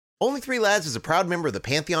Only Three Lads is a proud member of the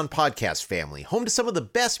Pantheon podcast family, home to some of the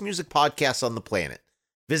best music podcasts on the planet.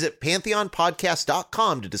 Visit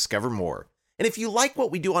pantheonpodcast.com to discover more. And if you like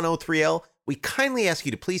what we do on O3L, we kindly ask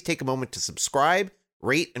you to please take a moment to subscribe,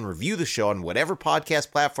 rate, and review the show on whatever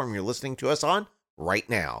podcast platform you're listening to us on right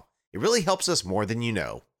now. It really helps us more than you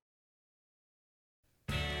know.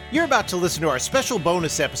 You're about to listen to our special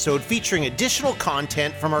bonus episode featuring additional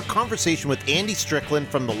content from our conversation with Andy Strickland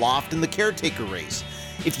from the Loft and the Caretaker race.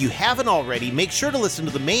 If you haven't already, make sure to listen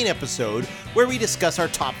to the main episode where we discuss our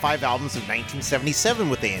top 5 albums of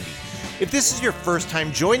 1977 with Andy. If this is your first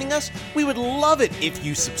time joining us, we would love it if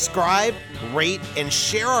you subscribe, rate, and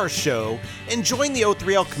share our show, and join the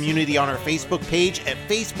O3L community on our Facebook page at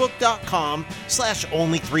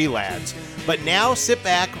facebook.com/only3lads. But now sit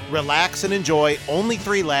back, relax, and enjoy Only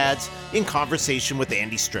Three Lads in conversation with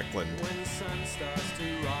Andy Strickland.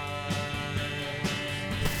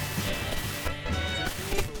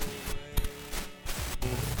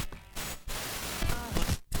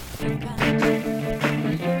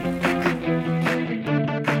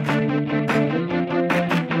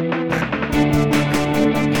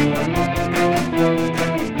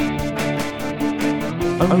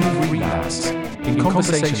 Only Three Lads, in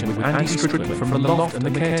conversation with Andy Strickland from the Loft and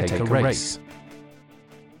the Caretaker race.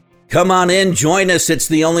 Come on in, join us. It's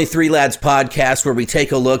the Only Three Lads podcast where we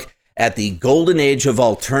take a look at the golden age of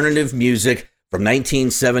alternative music from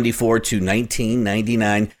 1974 to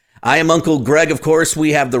 1999. I am Uncle Greg, of course.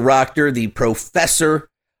 We have the Rocker, the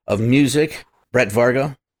professor of music, Brett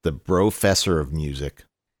Vargo. The professor of music.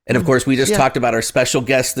 And of course, we just talked about our special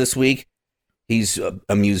guest this week. He's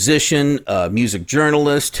a musician, a music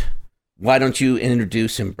journalist. Why don't you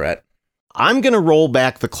introduce him, Brett? I'm going to roll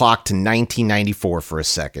back the clock to 1994 for a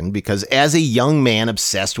second, because as a young man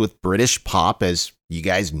obsessed with British pop, as you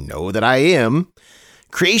guys know that I am,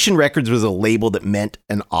 Creation Records was a label that meant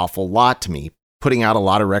an awful lot to me, putting out a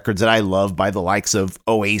lot of records that I love by the likes of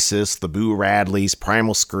Oasis, the Boo Radleys,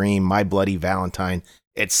 Primal Scream, My Bloody Valentine,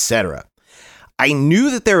 etc. I knew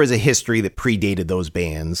that there was a history that predated those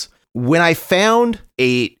bands. When I found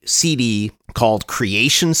a CD called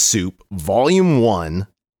Creation Soup, Volume 1,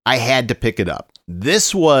 I had to pick it up.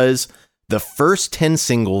 This was the first 10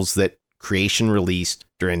 singles that Creation released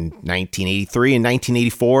during 1983 and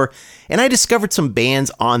 1984, and I discovered some bands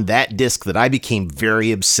on that disc that I became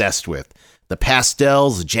very obsessed with. The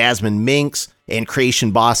Pastels, Jasmine Minks, and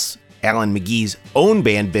Creation boss Alan McGee's own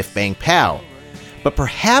band Biff Bang Pow. But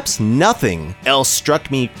perhaps nothing else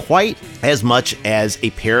struck me quite as much as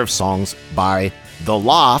a pair of songs by The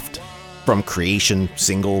Loft from Creation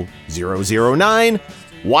single 009,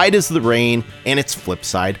 Wide as the Rain, and its flip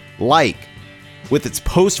side, Like. With its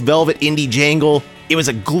post-Velvet indie jangle, it was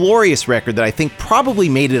a glorious record that I think probably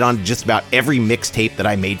made it on just about every mixtape that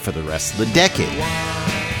I made for the rest of the decade.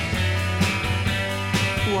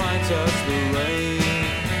 Why does the rain?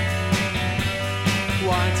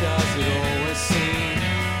 Why does it always seem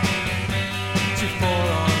to fall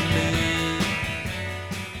on me?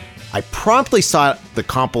 I promptly sought the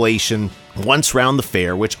compilation Once Round the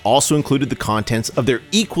Fair, which also included the contents of their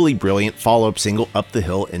equally brilliant follow-up single Up the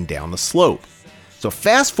Hill and Down the Slope. So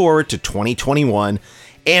fast forward to 2021,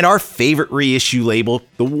 and our favorite reissue label,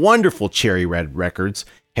 the wonderful Cherry Red Records,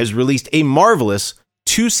 has released a marvelous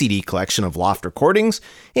 2-CD collection of Loft recordings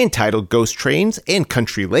entitled Ghost Trains and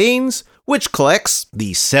Country Lanes, which collects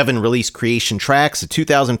the 7 released Creation tracks, a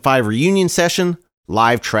 2005 reunion session,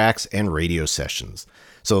 live tracks, and radio sessions.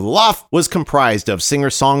 So the Loft was comprised of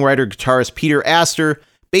singer-songwriter guitarist Peter Astor,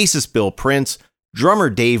 bassist Bill Prince,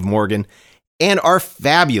 drummer Dave Morgan, and our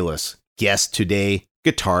fabulous guest today,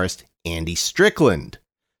 guitarist Andy Strickland.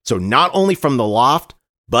 So not only from the Loft,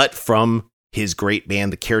 but from his great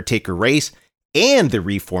band, the Caretaker Race, and the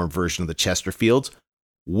reformed version of the Chesterfields,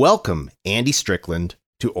 welcome Andy Strickland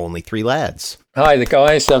to Only Three Lads. Hi, the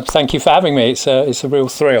guys. Thank you for having me. It's a real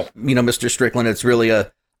thrill. You know, Mr. Strickland, it's really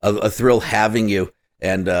a thrill having you.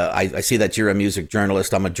 And I see that you're a music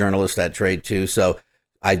journalist. I'm a journalist at trade, too. So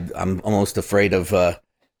I'm almost afraid of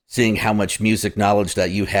seeing how much music knowledge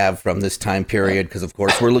that you have from this time period. Because, of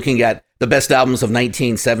course, we're looking at the best albums of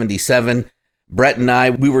 1977. Brett and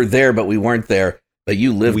I, we were there, but we weren't there. But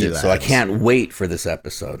you lived it, so I can't wait for this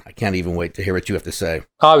episode. I can't even wait to hear what you have to say.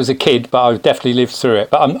 I was a kid, but I've definitely lived through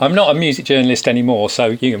it. But I'm not a music journalist anymore, so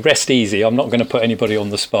you can rest easy. I'm not going to put anybody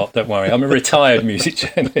on the spot, don't worry. I'm a retired music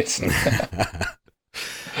journalist.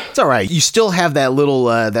 It's all right. You still have that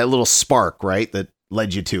little spark, right, that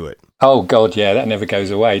led you to it. Oh God, yeah, that never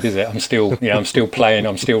goes away, does it? I'm still playing,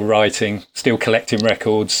 I'm still writing, still collecting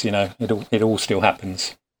records. You know, it all still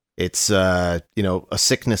happens. It's a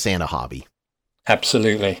sickness and a hobby.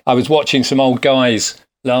 Absolutely. I was watching some old guys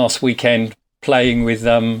last weekend playing with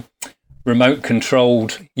remote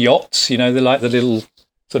controlled yachts. You know, they're like the little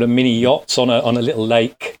sort of mini yachts on a little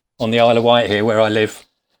lake on the Isle of Wight here where I live.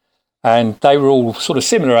 And they were all sort of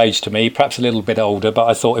similar age to me, perhaps a little bit older, but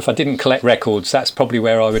I thought if I didn't collect records, that's probably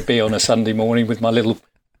where I would be on a Sunday morning with my little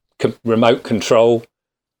remote control,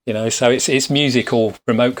 you know, so it's music or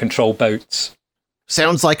remote control boats.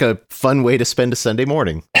 Sounds like a fun way to spend a Sunday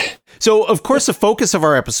morning. So, of course, the focus of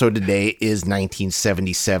our episode today is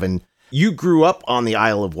 1977. You grew up on the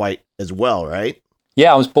Isle of Wight as well, right?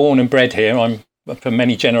 Yeah, I was born and bred here. For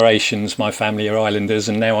many generations, my family are islanders,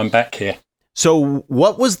 and now I'm back here. So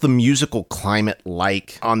what was the musical climate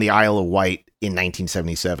like on the Isle of Wight in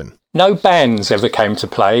 1977? No bands ever came to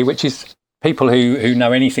play, which is people who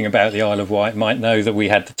know anything about the Isle of Wight might know that we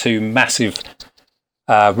had the two massive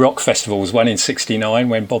rock festivals, one in 1969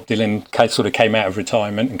 when Bob Dylan sort of came out of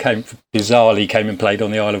retirement and bizarrely came and played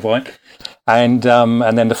on the Isle of Wight, and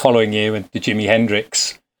then the following year with the Jimi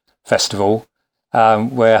Hendrix Festival,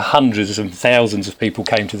 where hundreds and thousands of people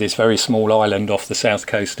came to this very small island off the south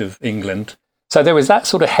coast of England. So there was that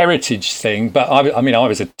sort of heritage thing, but I mean, I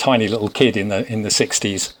was a tiny little kid in the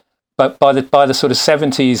 60s. But by the sort of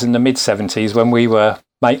 70s and the mid 70s, when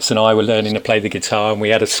mates and I were learning to play the guitar and we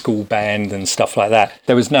had a school band and stuff like that,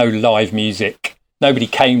 there was no live music. Nobody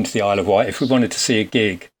came to the Isle of Wight. If we wanted to see a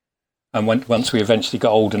gig, and once we eventually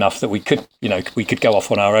got old enough that we could go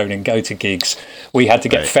off on our own and go to gigs, we had to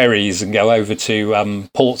get ferries and go over to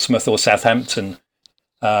Portsmouth or Southampton.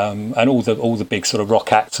 And all the big sort of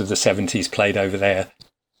rock acts of the 70s played over there.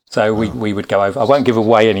 So we would go over. I won't give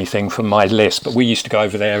away anything from my list, but we used to go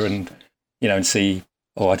over there and, you know, and see,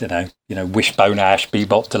 Wishbone Ash,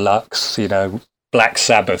 Bebop Deluxe, Black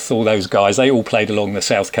Sabbath, all those guys. They all played along the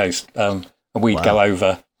south coast, and we'd go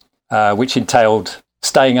over, which entailed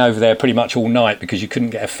staying over there pretty much all night because you couldn't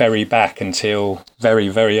get a ferry back until very,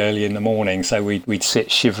 very early in the morning. So we'd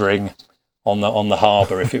sit shivering on the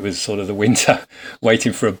harbour if it was sort of the winter,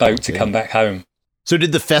 waiting for a boat to come back home. So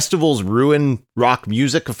did the festivals ruin rock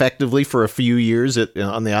music effectively for a few years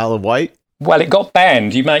on the Isle of Wight? Well, it got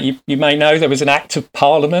banned. You may know there was an Act of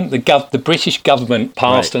Parliament. The British government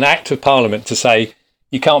passed an Act of Parliament to say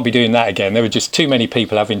you can't be doing that again. There were just too many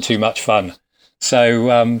people having too much fun.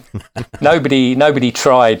 So nobody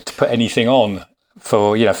tried to put anything on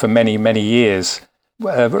for many, many years.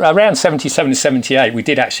 Around 77 to 78, we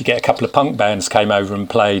did actually get a couple of punk bands came over and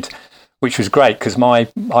played, which was great because I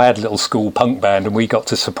had a little school punk band and we got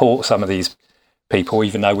to support some of these people,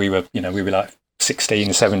 even though we were like 16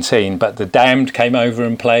 or 17. But the Damned came over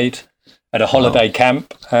and played at a holiday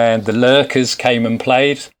camp, and the Lurkers came and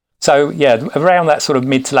played. So yeah, around that sort of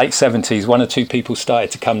mid to late 70s, one or two people started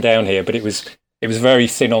to come down here, but it was very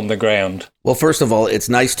thin on the ground. Well, first of all, it's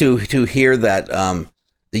nice to hear that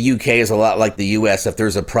the UK is a lot like the US. If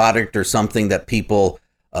there's a product or something that people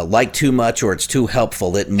like too much or it's too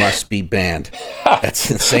helpful, it must be banned. That's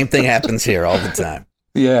the same thing happens here all the time.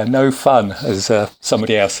 Yeah, no fun, as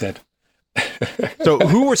somebody else said. So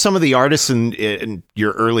who were some of the artists in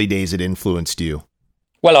your early days that influenced you?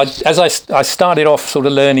 Well, as I started off sort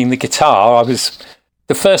of learning the guitar,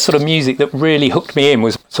 the first sort of music that really hooked me in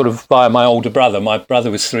was sort of via my older brother. My brother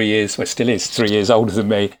was still is 3 years older than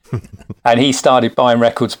me. And he started buying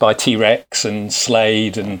records by T-Rex and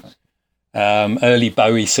Slade and early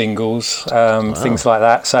Bowie singles, things like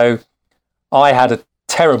that. So I had a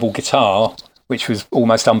terrible guitar, which was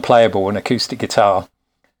almost unplayable, an acoustic guitar.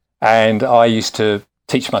 And I used to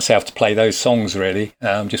teach myself to play those songs really,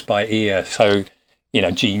 just by ear. So,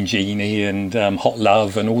 Jean Genie and Hot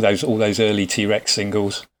Love and all those early T-Rex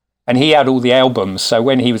singles. And he had all the albums. So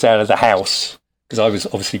when he was out of the house, because I was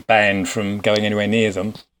obviously banned from going anywhere near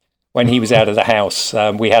them, when he was out of the house,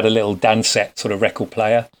 we had a little Dansette sort of record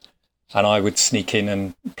player, and I would sneak in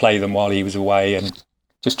and play them while he was away and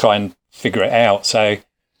just try and figure it out. So,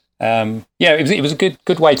 it was a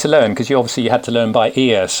good way to learn because you had to learn by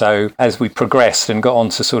ear. So as we progressed and got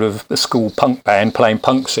onto sort of the school punk band, playing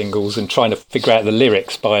punk singles and trying to figure out the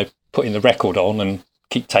lyrics by putting the record on and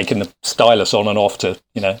keep taking the stylus on and off to,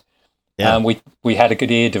 we had a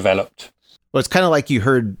good ear developed. Well, it's kind of like you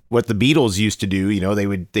heard what the Beatles used to do.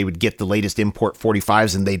 They would get the latest import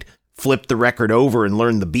 45s and they'd flip the record over and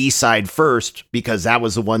learn the B-side first because that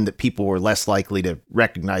was the one that people were less likely to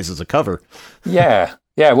recognize as a cover. Yeah.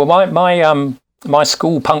 Yeah, well, my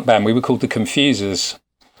school punk band, we were called the Confusers,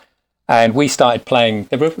 and we started playing.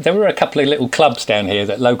 There were a couple of little clubs down here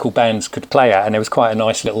that local bands could play at, and there was quite a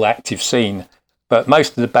nice little active scene. But most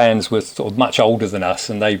of the bands were sort of much older than us,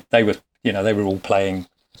 and they were all playing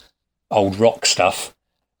old rock stuff.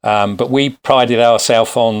 But we prided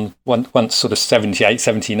ourselves on, once sort of 78,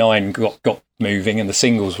 79 got moving and the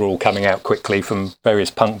singles were all coming out quickly from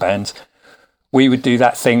various punk bands, we would do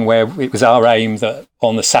that thing where it was our aim that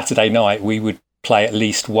on the Saturday night we would play at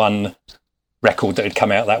least one record that had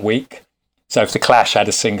come out that week. So if the Clash had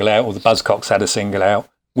a single out or the Buzzcocks had a single out,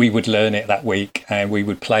 we would learn it that week and we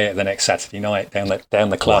would play it the next Saturday night down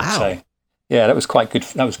the club. Wow. So yeah, that was quite good.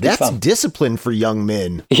 That was good fun. That's discipline for young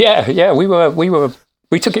men. Yeah,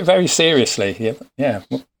 we took it very seriously. Yeah.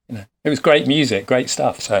 It was great music, great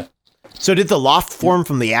stuff. So did the Loft form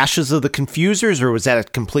from the ashes of the Confusers, or was that a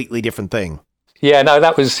completely different thing? Yeah, no,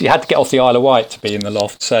 you had to get off the Isle of Wight to be in the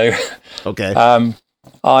Loft. So okay.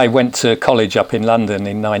 I went to college up in London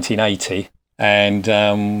in 1980, and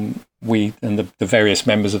the various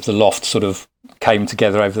members of the Loft sort of came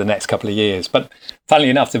together over the next couple of years. But funnily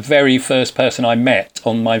enough, the very first person I met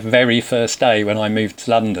on my very first day when I moved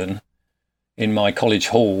to London in my college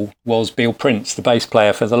hall was Bill Prince, the bass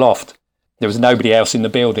player for the Loft. There was nobody else in the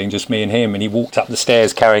building, just me and him, and he walked up the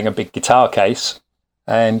stairs carrying a big guitar case,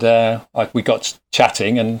 and we got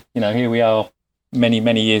chatting, and here we are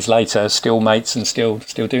many years later, still mates and still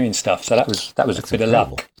doing stuff. So that was That's a bit incredible. of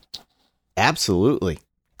luck. Absolutely.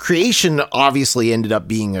 Creation obviously ended up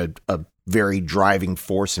being a very driving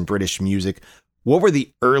force in British music. What were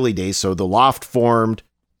the early days? So the Loft formed,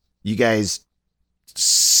 you guys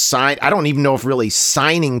signed. I don't even know if really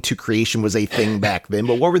signing to Creation was a thing back then,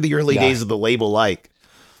 but what were the early days of the label like?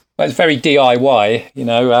 Well, it's very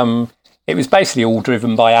DIY, it was basically all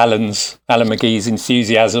driven by Alan McGee's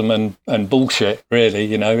enthusiasm and bullshit,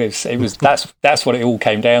 really. It was that's what it all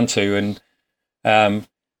came down to. And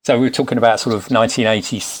so we were talking about sort of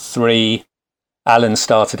 1983. Alan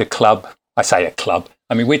started a club. I say a club.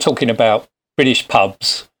 I mean, we're talking about British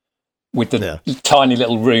pubs with the tiny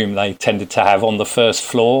little room they tended to have on the first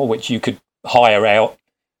floor, which you could hire out.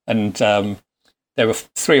 And there were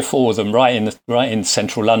 3 or 4 of them right in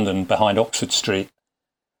central London behind Oxford Street.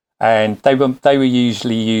 And they were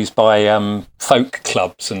usually used by folk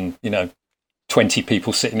clubs and 20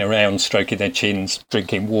 people sitting around stroking their chins,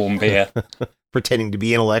 drinking warm beer, pretending to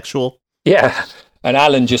be intellectual. Yeah, and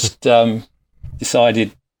Alan just came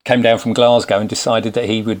down from Glasgow and decided that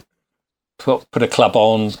he would put a club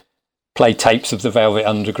on, play tapes of the Velvet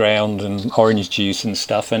Underground and Orange Juice and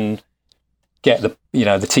stuff, and get the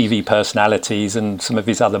TV personalities and some of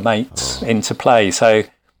his other mates into play. So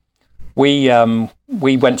we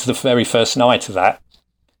went to the very first night of that,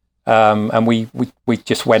 and we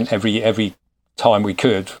just went every time we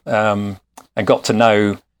could, and got to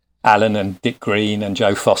know Alan and Dick Green and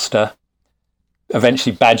Joe Foster.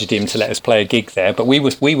 Eventually badgered him to let us play a gig there, but we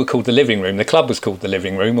were called the Living Room. The club was called the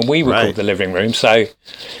Living Room, and we were called the Living Room. So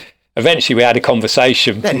eventually we had a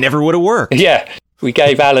conversation. That never would have worked. Yeah, we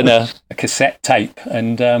gave Alan a cassette tape,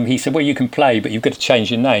 and he said, "Well, you can play, but you've got to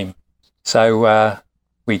change your name." So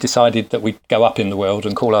we decided that we'd go up in the world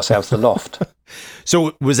and call ourselves the Loft.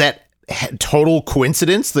 So was that total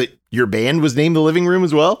coincidence that your band was named the Living Room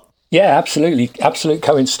as well? Yeah, absolutely. Absolute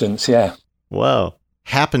coincidence, yeah. Wow.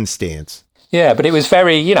 Happenstance. Yeah, but it was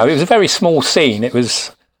it was a very small scene. It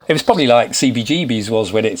was probably like CBGB's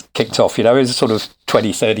was when it kicked off. It was sort of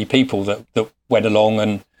 20, 30 people that went along,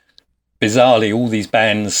 and bizarrely all these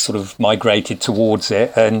bands sort of migrated towards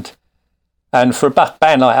it. And for a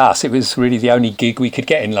band like us, it was really the only gig we could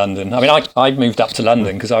get in London. I mean, I moved up to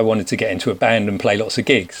London because I wanted to get into a band and play lots of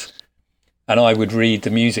gigs. And I would read the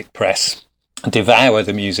music press, devour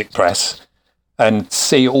the music press, and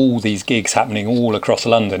see all these gigs happening all across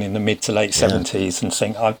London in the mid to late 70s and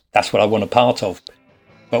think, that's what I want a part of.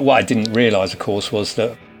 But what I didn't realise, of course, was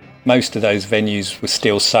that most of those venues were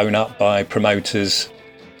still sewn up by promoters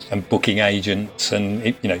and booking agents, and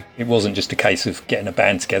it wasn't just a case of getting a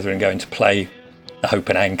band together and going to play the Hope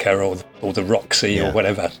and Anchor or the Roxy or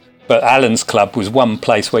whatever. But Alan's club was one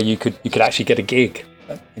place where you could actually get a gig,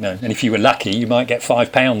 and if you were lucky, you might get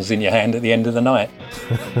 £5 in your hand at the end of the night.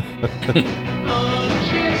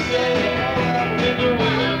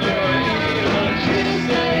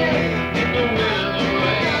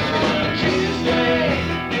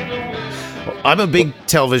 I'm a big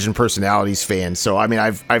television personalities fan, so I mean,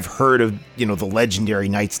 I've heard of the legendary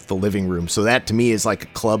Nights at the Living Room. So that to me is like a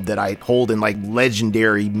club that I hold in like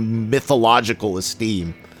legendary mythological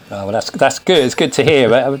esteem. Oh, well, that's good. It's good to hear.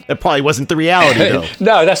 That probably wasn't the reality, though.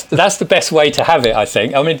 No, that's the best way to have it, I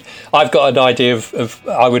think. I mean, I've got an idea of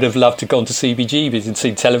I would have loved to have gone to CBGB's and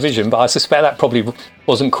seen television, but I suspect that probably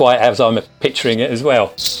wasn't quite as I'm picturing it as well,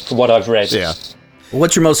 from what I've read. Yeah.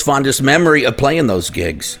 What's your most fondest memory of playing those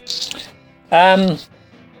gigs? Well,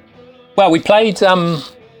 we played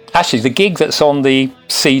Actually, the gig that's on the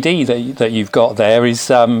CD that you've got there is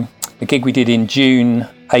the gig we did in June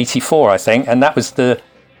 '84, I think, and that was the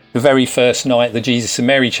very first night the Jesus and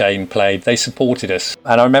Mary Chain played. They supported us,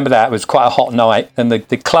 and I remember that it was quite a hot night, and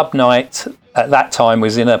the club night at that time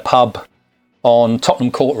was in a pub on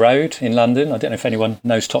Tottenham Court Road in London. I don't know if anyone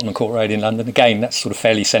knows Tottenham Court Road in London. Again, that's sort of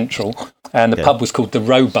fairly central, and the pub was called the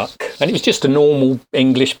Roebuck, and it was just a normal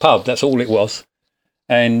English pub. That's all it was,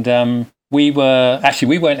 and we weren't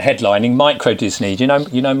headlining. Micro Disney, do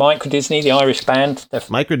you know Micro Disney, the Irish band?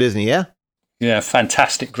 Micro Disney, yeah. Yeah,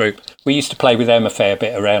 fantastic group. We used to play with them a fair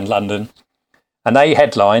bit around London, and they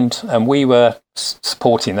headlined, and we were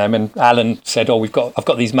supporting them. And Alan said, I've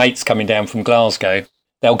got these mates coming down from Glasgow.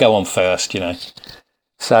 They'll go on first, you know."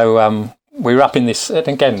 So we were up in this, and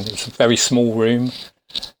again, it's a very small room,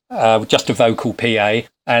 just a vocal PA,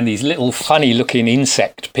 and these little funny-looking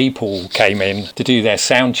insect people came in to do their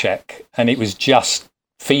sound check, and it was just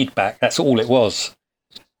feedback. That's all it was.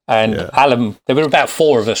 And Alan, there were about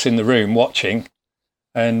 4 of us in the room watching,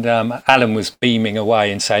 and Alan was beaming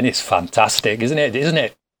away and saying, "It's fantastic, isn't it? Isn't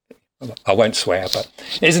it?" I won't swear, but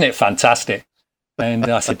isn't it fantastic? And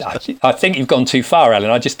I said, I think you've gone too far,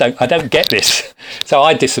 Alan. I don't get this. So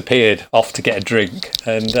I disappeared off to get a drink,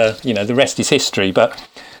 and the rest is history. But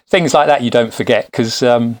things like that you don't forget, because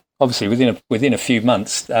obviously within a few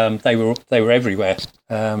months they were everywhere.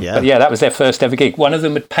 But yeah, that was their first ever gig. One of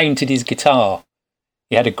them had painted his guitar.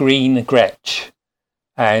 He had a green Gretsch,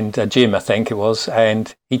 and Jim, I think it was,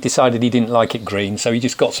 and he decided he didn't like it green, so he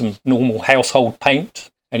just got some normal household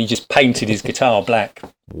paint, and he just painted his guitar black.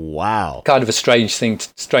 Wow. Kind of a strange thing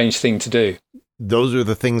to do. Those are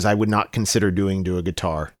the things I would not consider doing to a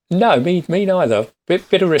guitar. No, me neither.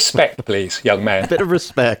 Bit of respect, please, young man. Bit of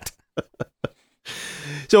respect.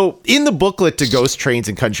 So, in the booklet to Ghost Trains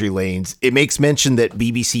and Country Lanes, it makes mention that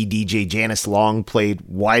BBC DJ Janice Long played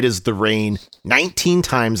Wide as the Rain 19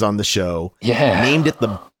 times on the show. Yeah. Named it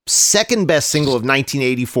the second best single of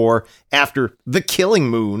 1984 after The Killing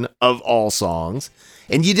Moon of all songs.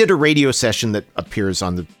 And you did a radio session that appears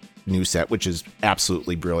on the new set, which is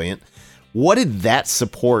absolutely brilliant. What did that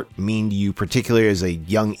support mean to you, particularly as a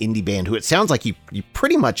young indie band who it sounds like you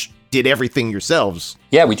pretty much did everything yourselves?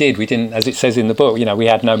 Yeah, we did. We didn't, as it says in the book, we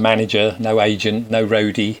had no manager, no agent, no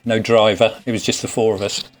roadie, no driver. It was just the 4 of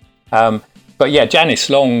us. But yeah, Janice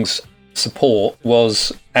Long's support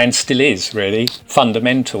was, and still is really,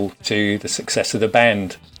 fundamental to the success of the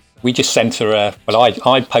band. We just sent her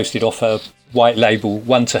I posted off a white label,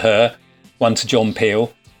 one to her, one to John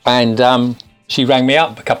Peel, and she rang me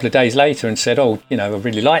up a couple of days later and said, I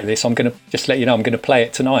really like this. I'm going to just let you know I'm going to play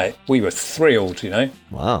it tonight. We were thrilled,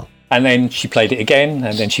 Wow. And then she played it again,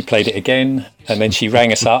 and then she played it again, and then she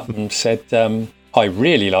rang us up and said, I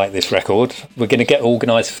really like this record. We're going to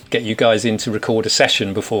get you guys in to record a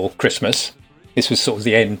session before Christmas. This was sort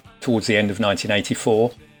of towards the end of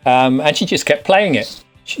 1984. And she just kept playing it.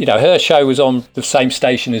 Her show was on the same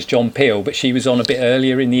station as John Peel, but she was on a bit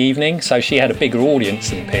earlier in the evening, so she had a bigger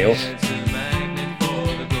audience than Peel.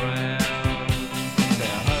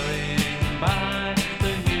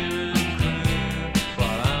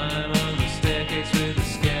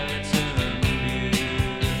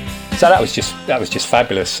 So that was just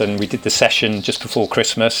fabulous, and we did the session just before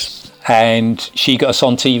Christmas, and she got us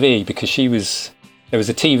on TV because there was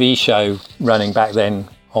a TV show running back then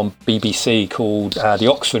on BBC called The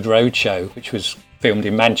Oxford Road Show, which was filmed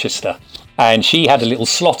in Manchester, and she had a little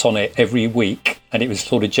slot on it every week, and it was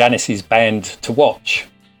sort of Janice's band to watch.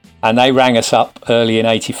 And they rang us up early in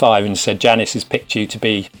 '85 and said, "Janice has picked you to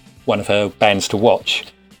be one of her bands to watch.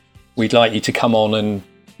 We'd like you to come on and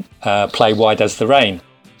play Why Does the Rain?"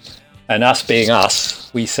 And us being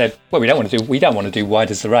us, we said, "Well, we don't want to do Why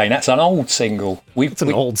Does the Rain? That's an old single. It's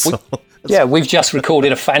an old song." We've just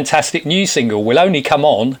recorded a fantastic new single. We'll only come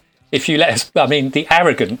on if you let us. I mean, the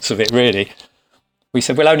arrogance of it, really. We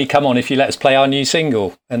said, "We'll only come on if you let us play our new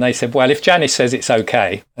single." And they said, "Well, if Janice says it's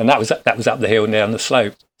okay," and that was up the hill and down the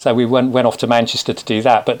slope. So we went off to Manchester to do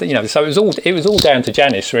that. But so it was all down to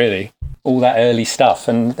Janice, really. All that early stuff,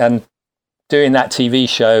 and doing that TV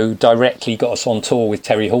show directly got us on tour with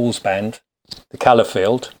Terry Hall's band, the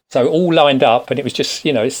Colourfield. So all lined up, and it was just,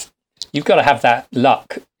 you've got to have that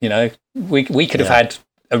luck. We could have had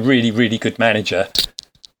a really, really good manager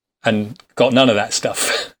and got none of that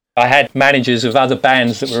stuff. I had managers of other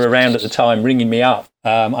bands that were around at the time ringing me up.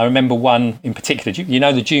 I remember one in particular,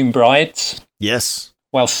 the June Brides? Yes.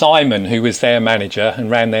 Well, Simon, who was their manager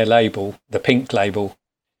and ran their label, the Pink label,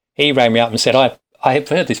 he rang me up and said, I have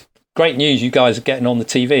heard this great news, you guys are getting on the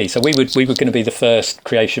TV. So we were going to be the first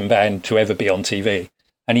Creation band to ever be on TV.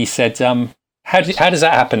 And he said, how how does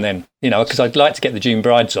that happen then? Because I'd like to get the June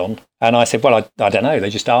Brides on. And I said, well, I don't know. They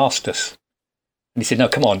just asked us. And he said, no,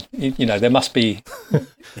 come on. There must be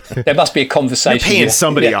a conversation. You're paying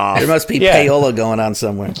somebody off. There must be payola going on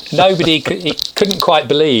somewhere. Nobody couldn't quite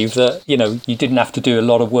believe that, you didn't have to do a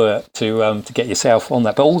lot of work to get yourself on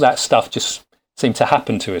that. But all that stuff just seemed to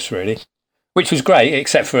happen to us, really, which was great,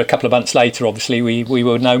 except for a couple of months later, obviously, we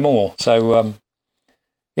were no more. So,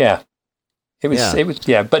 It was.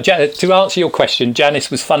 But to answer your question,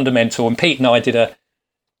 Janice was fundamental, and Pete and I did a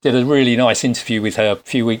really nice interview with her a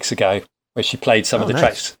few weeks ago where she played some of the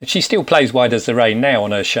tracks. She still plays "Why Does the Rain" now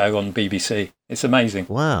on her show on BBC. It's amazing.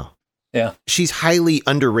 Wow. Yeah. She's highly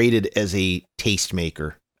underrated as a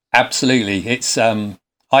tastemaker. Absolutely. It's.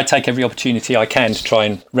 I take every opportunity I can to try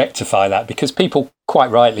and rectify that, because people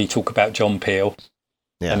quite rightly talk about John Peel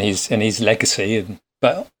and his legacy,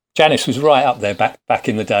 but Janice was right up there back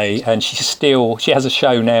in the day, and she has a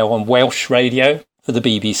show now on Welsh radio for the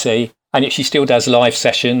BBC, and yet she still does live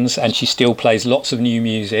sessions, and she still plays lots of new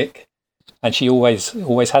music, and she always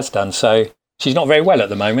has done. So she's not very well at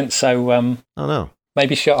the moment. So oh no,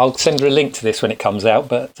 maybe I'll send her a link to this when it comes out,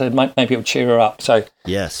 but maybe it'll cheer her up. So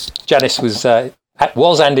yes, Janice was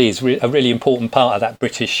and is a really important part of that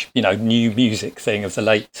British new music thing of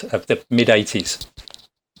the mid 80s.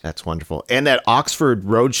 That's wonderful. And that Oxford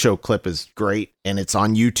Roadshow clip is great, and it's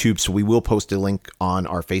on YouTube, so we will post a link on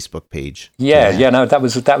our Facebook page. That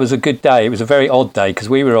was a good day. It was a very odd day, because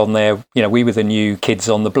we were on there, we were the new kids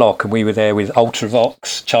on the block, and we were there with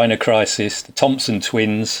Ultravox, China Crisis, the Thompson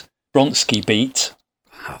Twins, Bronski Beat.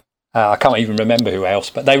 I can't even remember who else,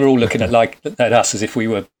 but they were all looking at us as if we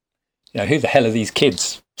were, who the hell are these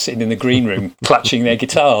kids sitting in the green room clutching their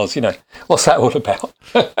guitars? What's that all about?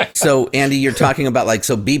 So, Andy, you're talking about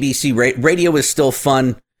BBC radio is still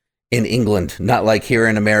fun in England, not like here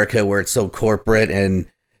in America where it's so corporate and,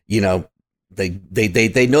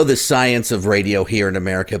 they know the science of radio here in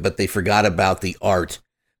America, but they forgot about the art.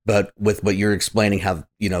 But with what you're explaining, how,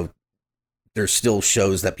 there's still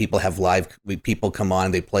shows that people have people come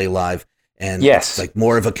on, they play live, and yes, it's like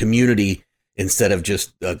more of a community instead of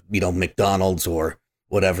just, McDonald's or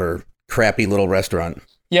whatever crappy little restaurant.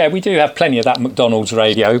 Yeah, we do have plenty of that McDonald's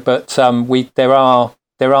radio, but there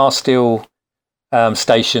are still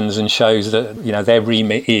stations and shows that their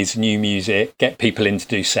remit is new music, get people in to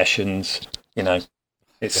do sessions.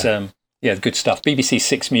 It's good stuff. BBC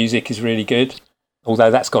Six Music is really good,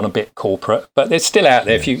 although that's gone a bit corporate, but it's still out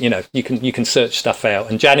there. If you can search stuff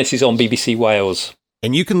out. And Janice is on BBC Wales.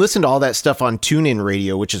 And you can listen to all that stuff on TuneIn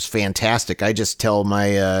Radio, which is fantastic. I just tell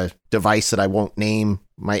my device that I won't name,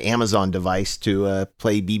 my Amazon device, to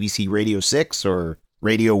play BBC Radio 6 or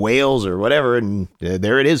Radio Wales or whatever, and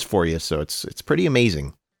there it is for you. So it's pretty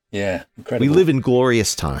amazing. Yeah, incredible. We live in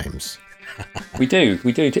glorious times. We do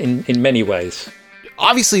in many ways.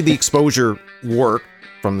 Obviously, the exposure worked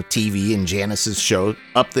from the TV, and Janice's show,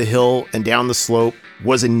 Up the Hill and Down the Slope,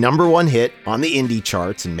 was a #1 hit on the indie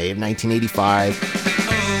charts in May of 1985.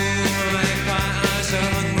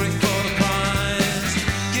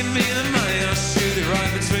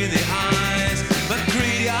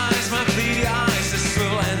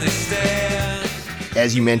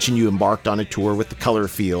 As you mentioned, you embarked on a tour with the Color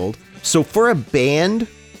Field. So for a band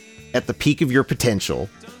at the peak of your potential,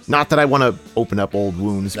 not that I want to open up old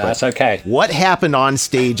wounds, but that's okay. What happened on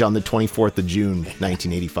stage on the 24th of June,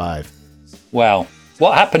 1985? Well,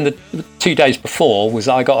 what happened 2 days before was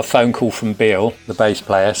I got a phone call from Bill, the bass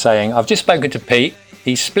player, saying, I've just spoken to Pete.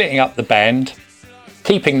 He's splitting up the band,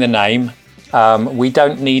 keeping the name. We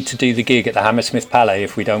don't need to do the gig at the Hammersmith Palais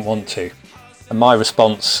if we don't want to. And my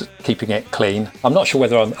response, keeping it clean, I'm not sure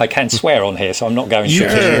whether I can swear on here, so I'm not going to.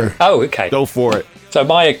 Sure. Oh, okay. Go for it. So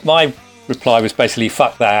my reply was basically,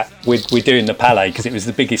 fuck that, we're doing the Palais, because it was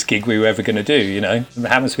the biggest gig we were ever going to do, And the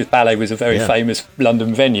Hammersmith Palais was a very famous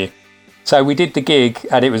London venue. So we did the gig,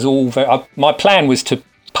 and it was all my plan was to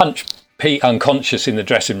punch Pete unconscious in the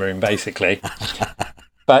dressing room, basically.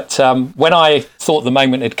 But when I thought the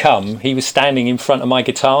moment had come, he was standing in front of my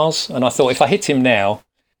guitars, and I thought, if I hit him now,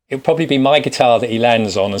 it'll probably be my guitar that he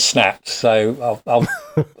lands on and snaps. So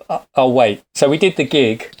I'll wait. So we did the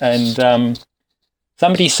gig, and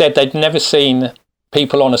somebody said they'd never seen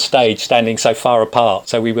people on a stage standing so far apart.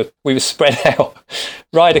 So we were spread out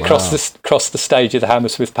right across the stage of the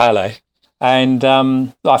Hammersmith Palais. And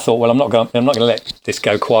I thought, well, I'm not going to let this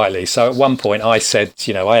go quietly. So at one point I said,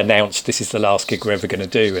 I announced this is the last gig we're ever going to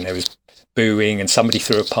do, and there was booing, and somebody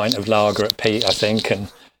threw a pint of lager at Pete, I think,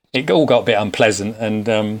 and it all got a bit unpleasant. And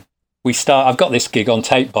I've got this gig on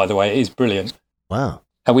tape, by the way. It is brilliant. Wow.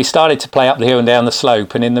 And we started to play Up the Hill and Down the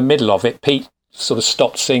Slope, and in the middle of it, Pete sort of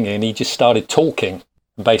stopped singing. He just started talking,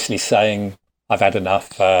 basically saying, I've had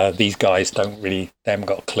enough. These guys they haven't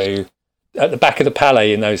got a clue. At the back of the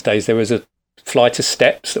Palais in those days, there was a flight of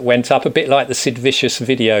steps that went up, a bit like the Sid Vicious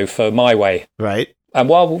video for My Way. Right. And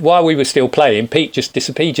while we were still playing, Pete just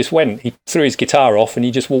disappeared. He just went. He threw his guitar off and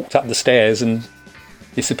he just walked up the stairs and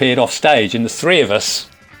disappeared off stage. And the three of us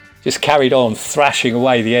just carried on thrashing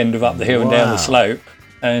away the end of up the hill and down the slope.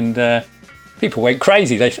 And people went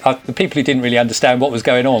crazy. The people who didn't really understand what was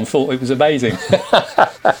going on thought it was amazing.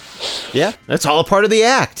 Yeah, that's all a part of the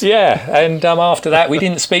act. Yeah, and after that, we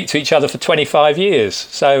didn't speak to each other for 25 years.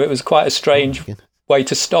 So it was quite a strange way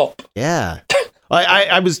to stop. Yeah.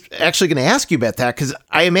 I was actually going to ask you about that because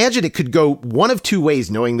I imagine it could go one of two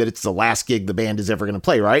ways, knowing that it's the last gig the band is ever going to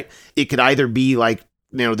play, right? It could either be like,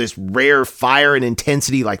 this rare fire and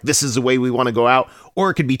intensity, like this is the way we want to go out, or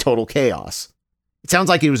it could be total chaos. It sounds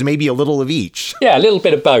like it was maybe a little of each. Yeah, a little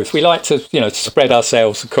bit of both. We like to, spread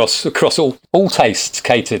ourselves across all tastes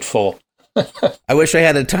catered for. I wish I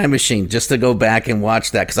had a time machine just to go back and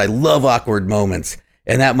watch that because I love awkward moments.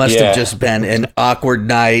 And that must have just been an awkward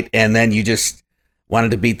night. And then you just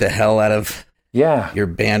wanted to beat the hell out of your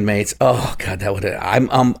bandmates. Oh, God, that would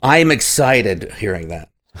I'm excited hearing that.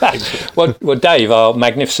 well, Dave, our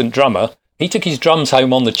magnificent drummer, he took his drums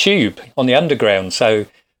home on the tube, on the underground. So,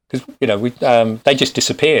 because, they just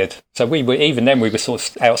disappeared. So we were sort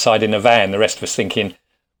of outside in a van, the rest of us thinking,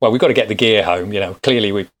 well, we've got to get the gear home.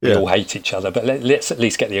 Clearly we all hate each other, but let's at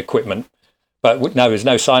least get the equipment. But no, there's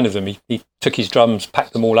no sign of them. He took his drums,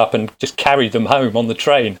 packed them all up and just carried them home on the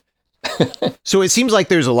train. So it seems like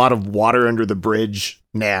there's a lot of water under the bridge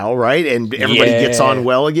now, right? And everybody gets on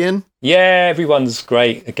well again? Yeah, everyone's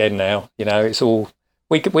great again now. It's all...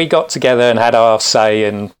 We got together and had our say,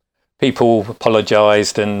 and people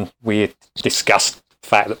apologised, and we discussed the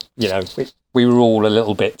fact that, we were all a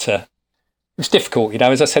little bit... it was difficult,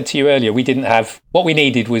 as I said to you earlier, we didn't have... What we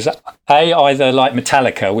needed was, either like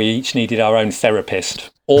Metallica, we each needed our own therapist,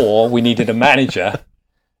 or we needed a manager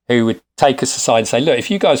who would take us aside and say, look,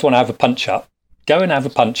 if you guys want to have a punch-up, go and have a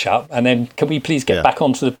punch-up, and then can we please get back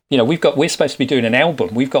onto the... we're supposed to be doing an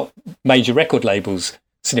album. We've got major record labels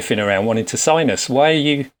sniffing around wanting to sign us. Why are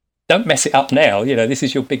you... Don't mess it up now. This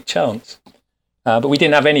is your big chance. But we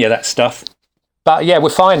didn't have any of that stuff. But yeah, we're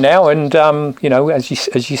fine now. And, as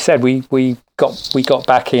you said, we got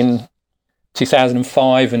back in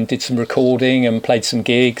 2005 and did some recording and played some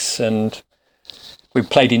gigs, and we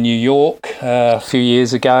played in New York a few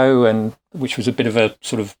years ago, and which was a bit of a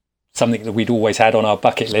sort of something that we'd always had on our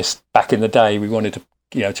bucket list back in the day. We wanted to,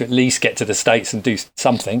 to at least get to the States and do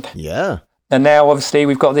something. Yeah. And now, obviously,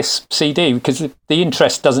 we've got this CD because the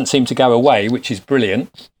interest doesn't seem to go away, which is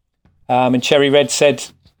brilliant. And Cherry Red said,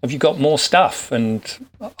 have you got more stuff? And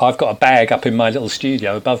I've got a bag up in my little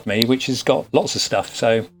studio above me, which has got lots of stuff.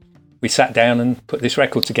 So we sat down and put this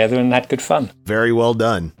record together and had good fun. Very well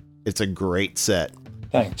done. It's a great set.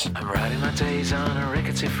 Thanks. I'm riding my days on a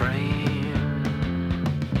rickety frame.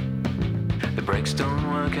 The brakes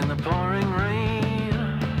don't work in the pouring rain.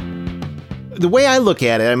 The way I look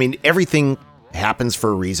at it, everything happens for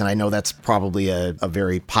a reason. I know that's probably a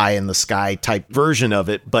very pie in the sky type version of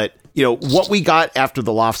it, but what we got after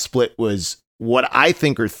the Loft split was what I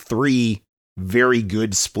think are three very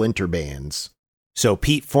good splinter bands. So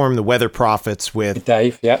Pete formed the Weather Prophets with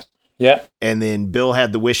Dave, yeah. And then Bill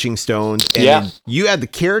had the Wishing Stones, and then you had the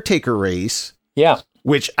Caretaker Race. Yeah.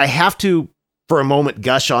 Which I have to, for a moment,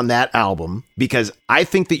 gush on that album, because I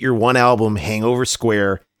think that your one album, Hangover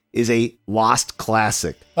Square, is a lost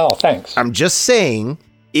classic. Oh, thanks. I'm just saying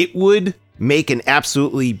it would make an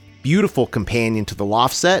absolutely beautiful companion to the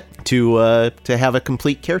Loft set to have a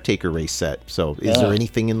complete Caretaker Race set. So is there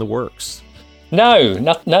anything in the works? No,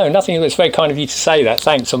 nothing. It's very kind of you to say that.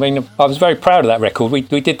 Thanks. I was very proud of that record. We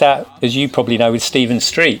did that, as you probably know, with Stephen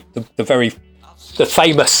Street, the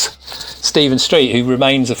famous Stephen Street, who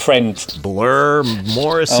remains a friend. Blur,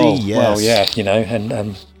 Morrissey, yes. Well,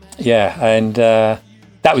 yeah, and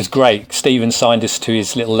that was great. Stephen signed us to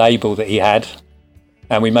his little label that he had,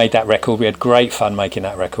 and we made that record. We had great fun making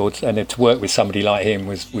that record, and to work with somebody like him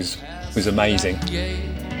was amazing.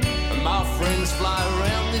 My friends fly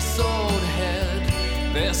around this old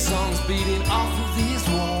head, their songs beating off of these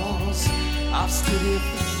walls. I've stood here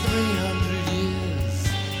for 300 years.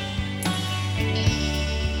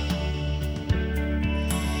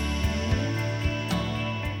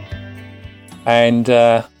 And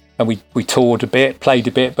we toured a bit, played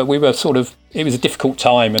a bit, but we were it was a difficult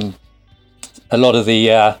time, and a lot of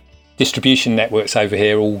the distribution networks over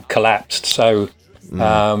here all collapsed. So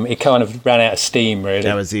It kind of ran out of steam, really.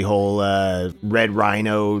 That was the whole Red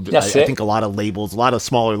Rhino. I think a lot of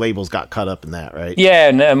smaller labels got cut up in that, right? Yeah,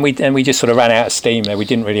 and we just sort of ran out of steam there. We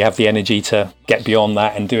didn't really have the energy to get beyond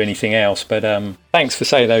that and do anything else. But thanks for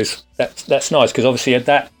saying those. That's nice, because obviously in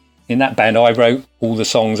that band I wrote all the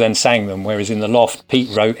songs and sang them, whereas in the Loft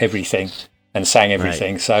Pete wrote everything and sang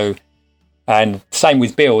everything. Right. So, and same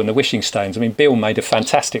with Bill and the Wishing Stones. I mean, Bill made a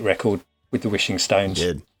fantastic record with the Wishing Stones. He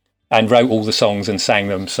did. And wrote all the songs and sang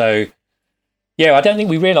them. So, yeah, I don't think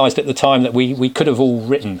we realised at the time that we could have all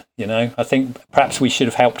written, you know. I think perhaps we should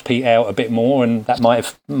have helped Pete out a bit more, and that might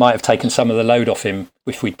have taken some of the load off him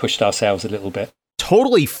if we'd pushed ourselves a little bit.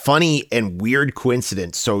 Totally funny and weird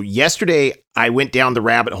coincidence. So yesterday I went down the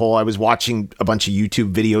rabbit hole. I was watching a bunch of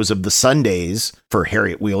YouTube videos of the Sundays for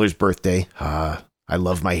Harriet Wheeler's birthday. I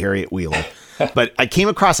love my Harriet Wheeler. But I came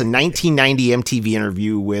across a 1990 MTV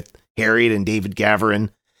interview with Harriet and David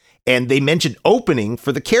Gaverin, and they mentioned opening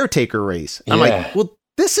for the Caretaker race. I'm like, well,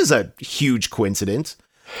 this is a huge coincidence.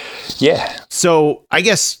 Yeah. So I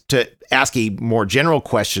guess to ask a more general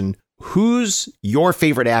question, who's your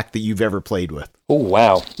favorite act that you've ever played with? Oh,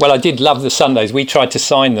 wow. Well, I did love the Sundays. We tried to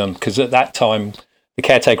sign them because at that time, the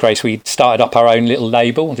Caretaker race, we started up our own little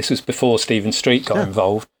label. This was before Stephen Street got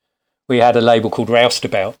involved. We had a label called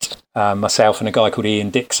Roustabout, myself and a guy called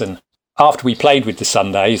Ian Dixon. After we played with the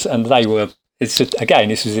Sundays, and they were... this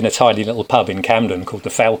was in a tiny little pub in Camden called the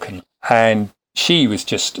Falcon, and she was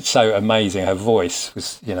just so amazing. Her voice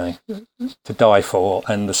was, you know, to die for,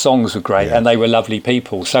 and the songs were great, and they were lovely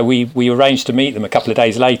people. So we arranged to meet them a couple of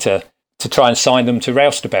days later to try and sign them to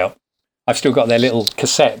Roustabout. I've still got their little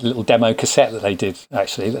demo cassette that they did,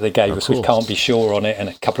 actually, that they gave us, with Can't Be Sure on it and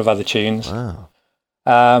a couple of other tunes. Wow.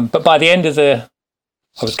 But by the end of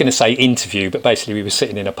I was going to say interview, but basically we were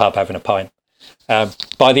sitting in a pub having a pint.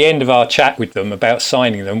 By the end of our chat with them about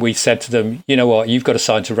signing them, we said to them, you know what, you've got to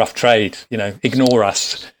sign to Rough Trade, you know, ignore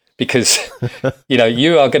us, because, you know,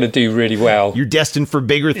 you are going to do really well. You're destined for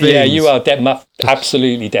bigger things. Yeah, you are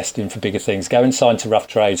absolutely destined for bigger things. Go and sign to Rough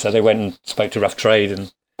Trade. So they went and spoke to Rough Trade,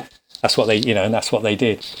 and that's what they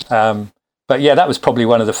did. But yeah, that was probably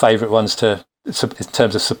one of the favourite ones in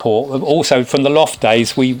terms of support. Also, from the Loft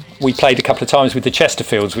days, we played a couple of times with the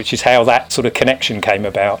Chesterfields, which is how that sort of connection came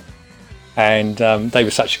about. And they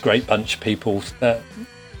were such a great bunch of people.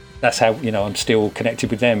 That's how, you know, I'm still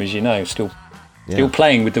connected with them, as you know, still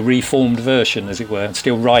playing with the reformed version, as it were, and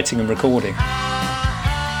still writing and recording.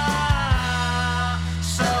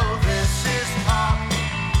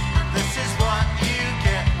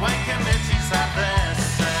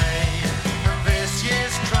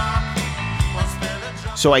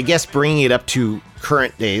 So I guess bringing it up to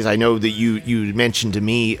current days, I know that you mentioned to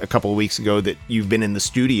me a couple of weeks ago that you've been in the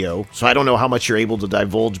studio. So I don't know how much you're able to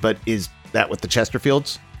divulge, but is that with the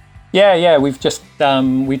Chesterfields? Yeah. We've just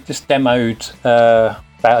demoed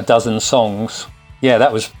about a dozen songs. Yeah,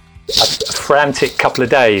 that was a frantic couple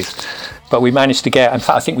of days, but we managed to get. In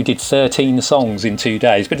fact, I think we did 13 songs in 2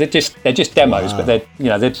 days. But they're just demos, but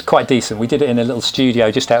they're quite decent. We did it in a little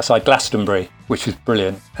studio just outside Glastonbury, which was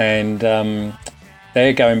brilliant, and.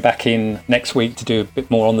 They're going back in next week to do a bit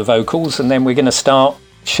more on the vocals, and then we're going to start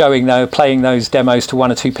playing those demos to one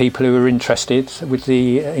or two people who are interested, with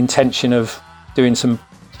the intention of doing some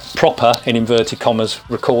proper, in inverted commas,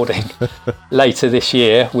 recording later this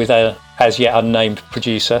year with a as yet unnamed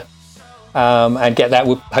producer, and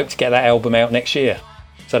we'll hope to get that album out next year.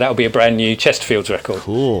 So that'll be a brand new Chesterfields record.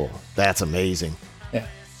 Cool. That's amazing. Yeah.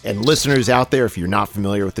 And listeners out there, if you're not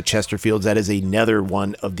familiar with the Chesterfields, that is another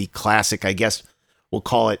one of the classic, I guess, we'll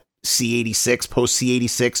call it C86, post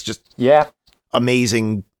C86, just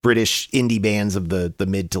amazing British indie bands of the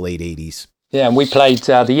mid to late 80s. Yeah, and we played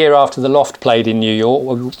the year after the Loft played in New York.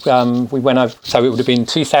 We went over, so it would have been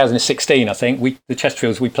 2016, I think. The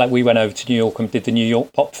Chesterfields, we went over to New York and did the New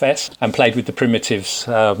York Pop Fest and played with the Primitives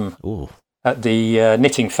at the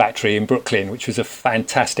Knitting Factory in Brooklyn, which was a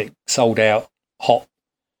fantastic, sold-out, hot,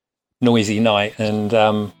 noisy night.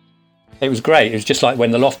 And it was great. It was just like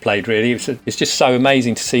when the Loft played, really. It's just so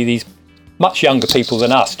amazing to see these much younger people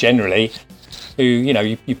than us, generally, who, you know,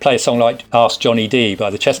 you play a song like Ask Johnny D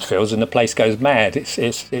by the Chesterfields and the place goes mad. It's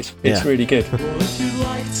really good. Well, if you'd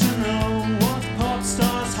like to know what pop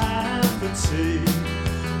stars have at tea,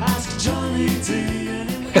 ask Johnny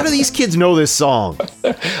D. How do these kids know this song?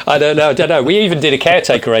 I don't know. We even did a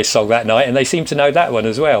Caretaker race song that night, and they seem to know that one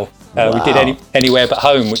as well. Wow. We did Anywhere But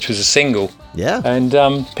Home, which was a single. Yeah.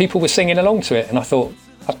 And people were singing along to it, and I thought,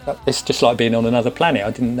 it's just like being on another planet.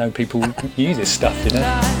 I didn't know people knew this stuff, you know.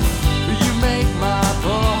 You make my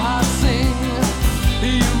heart sing.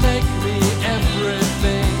 You make me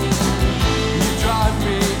everything. You drive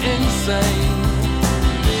me insane.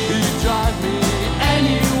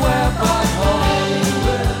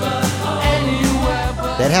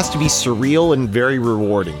 That has to be surreal and very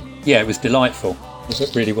rewarding. Yeah, it was delightful.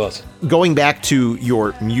 It really was. Going back to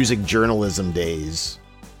your music journalism days,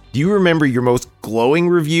 do you remember your most glowing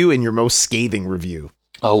review and your most scathing review?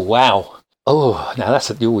 Oh, wow. Oh, now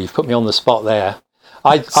you've put me on the spot there.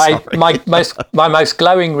 My most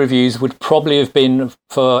glowing reviews would probably have been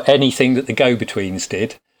for anything that the Go-Betweens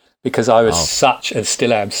did, because I was such, and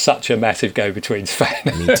still am, such a massive Go-Betweens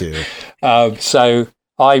fan. Me too. So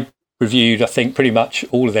I reviewed, I think, pretty much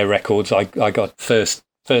all of their records. I got first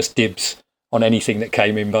dibs on anything that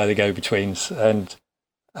came in by the Go-Betweens, and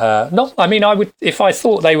I would, if I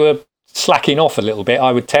thought they were slacking off a little bit,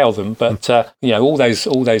 I would tell them. But all those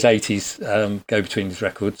 80s Go-Betweens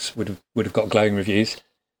records would have got glowing reviews.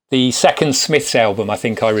 The second Smiths album, I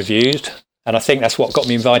think I reviewed, and I think that's what got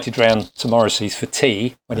me invited round to Morrissey's for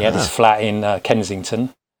tea when he had his flat in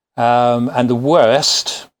Kensington. And the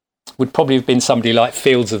worst would probably have been somebody like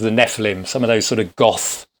Fields of the Nephilim, some of those sort of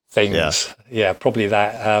goth things. Yeah, probably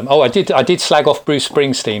that. I did slag off Bruce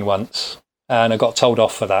Springsteen once, and I got told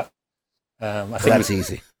off for that. I think That's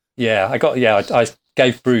easy. Yeah, I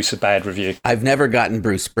gave Bruce a bad review. I've never gotten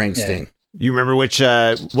Bruce Springsteen. Yeah. You remember what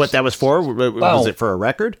that was for? Was it for a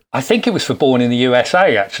record? I think it was for Born in the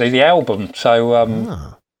USA, actually, the album. So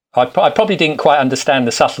I probably didn't quite understand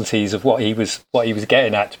the subtleties of what he was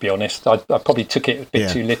getting at, to be honest. I probably took it a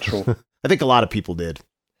bit too literal. I think a lot of people did.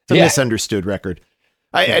 It's a misunderstood record.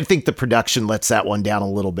 I think the production lets that one down a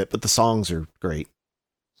little bit, but the songs are great.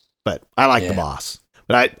 But I like The Boss.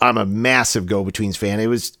 But I'm a massive Go-Betweens fan. It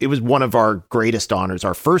was one of our greatest honors.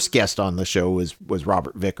 Our first guest on the show was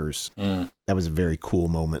Robert Vickers. That was a very cool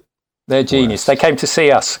moment. They're genius. They came to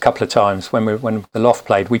see us a couple of times when the Loft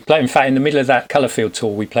played. We played, in fact, in the middle of that Colourfield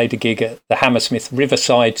tour, we played a gig at the Hammersmith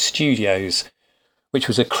Riverside Studios, which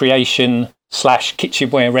was a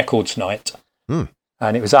creation/kitchenware records night.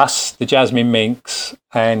 And it was us, the Jasmine Minks,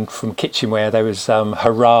 and from Kitchenware there was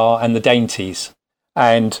Hurrah and the Dainties.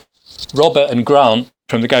 And Robert and Grant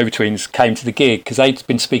from the Go-Betweens came to the gig because they'd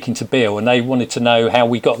been speaking to Bill, and they wanted to know how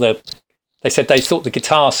we got they said they thought the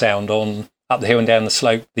guitar sound on Up the Hill and Down the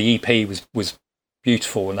Slope, the EP, was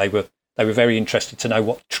beautiful, and they were very interested to know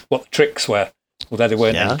what the tricks were, although there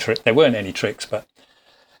weren't any tricks, but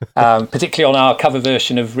particularly on our cover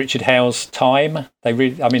version of Richard Howe's Time,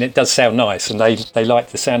 it does sound nice, and they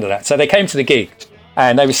liked the sound of that. So they came to the gig,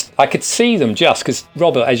 and I could see them just because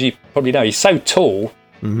Robert, as you probably know, he's so tall.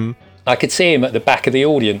 I could see him at the back of the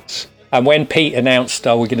audience, and when Pete announced,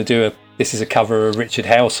 we're going to do this is a cover of a Richard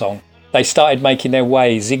Howe song, they started making their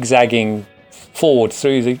way zigzagging forward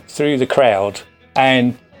through the crowd,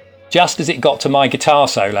 and just as it got to my guitar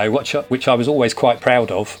solo, which I was always quite proud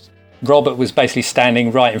of, Robert was basically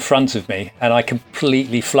standing right in front of me, and I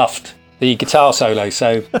completely fluffed the guitar solo.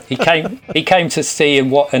 So he came to see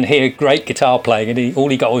and hear great guitar playing, and all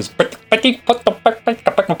he got was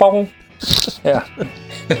yeah.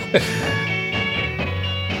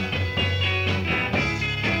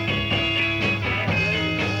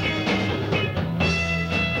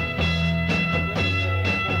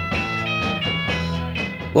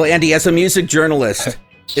 Well, Andy, as a music journalist,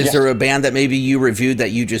 is there a band that maybe you reviewed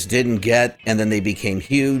that you just didn't get and then they became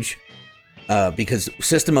huge? Because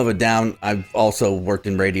System of a Down, I've also worked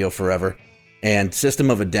in radio forever, and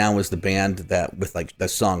System of a Down was the band that, with like the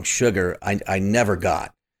song Sugar, I never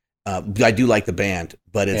got. I do like the band,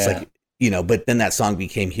 but it's but then that song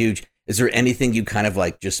became huge. Is there anything you kind of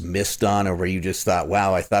like just missed on, or where you just thought,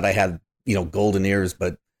 wow, I thought I had, golden ears,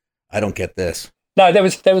 but I don't get this? No, there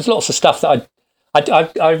was lots of stuff that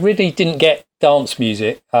I really didn't get. Dance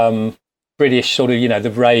music, British sort of,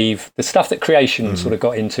 the rave, the stuff that Creation sort of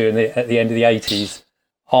got into at the end of the 80s,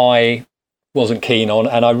 I wasn't keen on,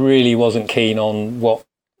 and I really wasn't keen on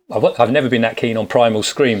I've never been that keen on Primal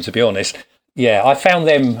Scream, to be honest. Yeah, I found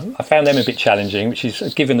them a bit challenging, which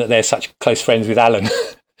is, given that they're such close friends with Alan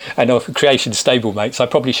and are Creation stablemates, I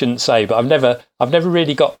probably shouldn't say, but I've never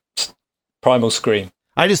really got Primal Scream.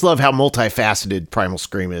 I just love how multifaceted Primal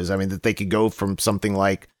Scream is. I mean, that they could go from something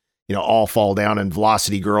like, All Fall Down and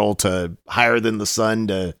Velocity Girl to Higher Than the Sun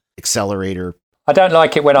to Accelerator. I don't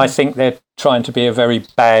like it when I think they're trying to be a very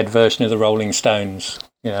bad version of the Rolling Stones.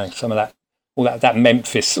 Some of that, all that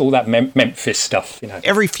Memphis, Memphis stuff.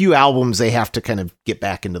 Every few albums they have to kind of get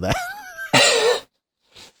back into that.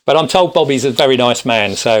 But I'm told Bobby's a very nice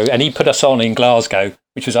man, and he put us on in Glasgow,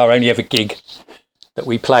 which was our only ever gig that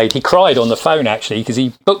we played. He cried on the phone actually because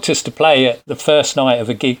he booked us to play at the first night of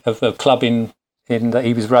a club that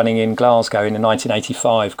he was running in Glasgow in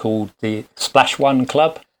 1985 called the Splash One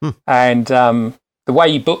Club. And the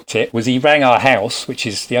way he booked it was he rang our house, which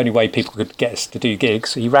is the only way people could get us to do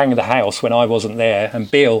gigs. He rang the house when I wasn't there,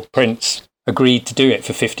 and Beale Prince agreed to do it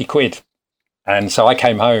for 50 quid. And so I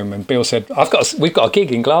came home and Bill said, we've got a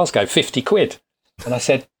gig in Glasgow, 50 quid. And I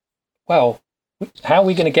said, well, how are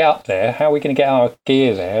we going to get up there? How are we going to get our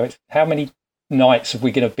gear there? How many nights are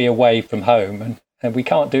we going to be away from home? And we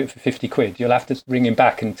can't do it for 50 quid. You'll have to ring him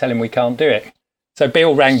back and tell him we can't do it. So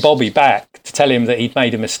Bill rang Bobby back to tell him that he'd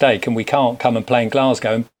made a mistake and we can't come and play in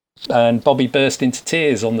Glasgow. And Bobby burst into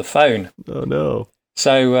tears on the phone. Oh, no.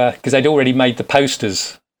 So, because they'd already made the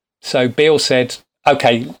posters. So Bill said,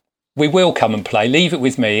 okay, we will come and play. Leave it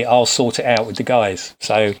with me. I'll sort it out with the guys.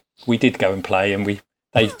 So we did go and play, and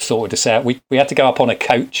they sorted us out. We had to go up on a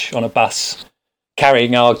coach, on a bus,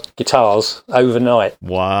 carrying our guitars overnight.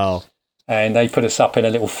 Wow. And they put us up in a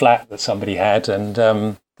little flat that somebody had,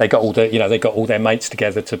 and they got all their mates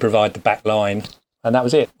together to provide the back line, and that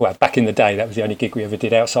was it. Well, back in the day, that was the only gig we ever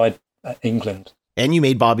did outside England. And you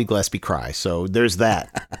made Bobby Gillespie cry, so there's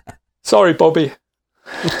that. Sorry, Bobby.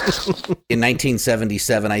 In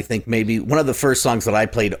 1977, I think maybe one of the first songs that I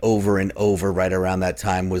played over and over right around that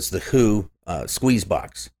time was The Who,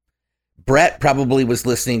 Squeezebox. Brett probably was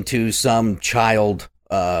listening to some child,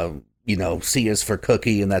 C is for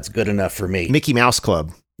Cookie, and that's good enough for me. Mickey Mouse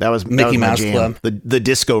Club. That was Mickey my Mouse jam. Club. The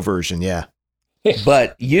disco version, yeah.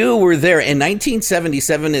 But you were there. And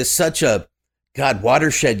 1977 is such a,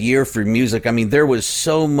 watershed year for music. I mean, there was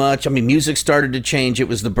so much. I mean, music started to change. It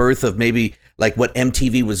was the birth of maybe like what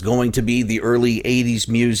MTV was going to be, the early 80s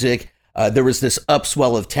music. There was this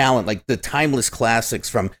upswell of talent, like the timeless classics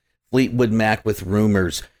from Fleetwood Mac with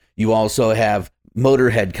Rumors. You also have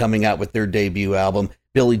Motorhead coming out with their debut album.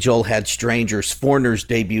 Billy Joel had Strangers. Foreigner's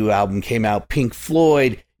debut album came out. Pink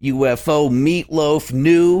Floyd, UFO, Meatloaf,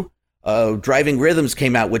 New, Driving Rhythms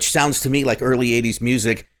came out, which sounds to me like early 80s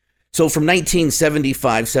music. So from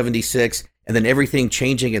 1975, 76, and then everything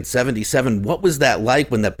changing in 77, what was that like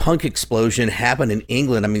when the punk explosion happened in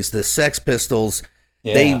England? I mean, it's the Sex Pistols,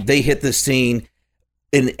 they hit the scene,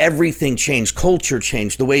 and everything changed. Culture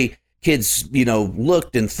changed. The way kids,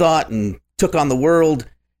 looked and thought and took on the world.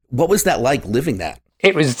 What was that like living that?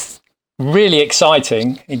 It was really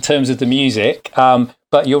exciting in terms of the music,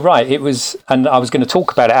 but you're right. It was, and I was going to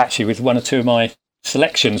talk about it actually with one or two of my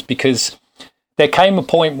selections, because there came a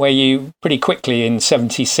point where you pretty quickly in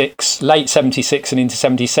 76, late 76 and into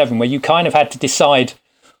 77, where you kind of had to decide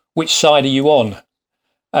which side are you on.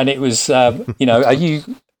 And it was, are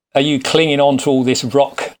you clinging on to all this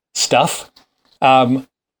rock stuff?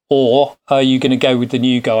 Or are you going to go with the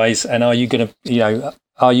new guys, and are you going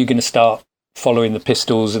to start following the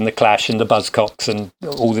Pistols and the Clash and the Buzzcocks and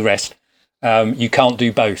all the rest? You can't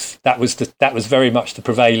do both. That was very much the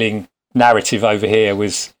prevailing narrative over here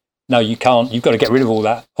was, no, you can't. You've got to get rid of all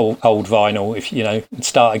that old vinyl and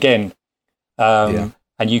start again. And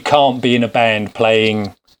you can't be in a band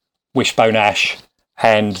playing Wishbone Ash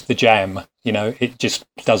and The Jam. It just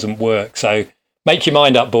doesn't work. So make your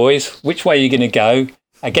mind up, boys. Which way are you going to go?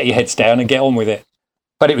 And get your heads down and get on with it.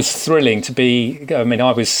 But it was thrilling to be. I mean,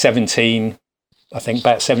 I was 17, I think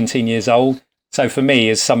about 17 years old. So for me,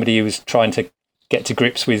 as somebody who was trying to get to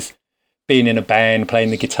grips with being in a band,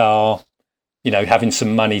 playing the guitar, having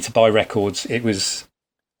some money to buy records, it was,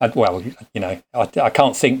 I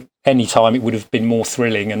can't think any time it would have been more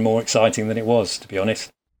thrilling and more exciting than it was, to be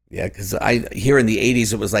honest. Yeah, because here in the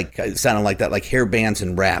 80s, it sounded like that, like hair bands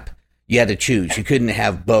and rap. You had to choose. You couldn't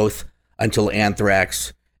have both until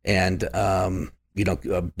Anthrax and,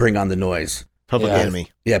 Bring on the Noise. Public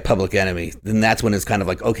Enemy. Yeah, Public Enemy. Then that's when it's kind of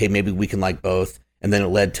like, okay, maybe we can like both. And then it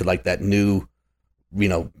led to like that new,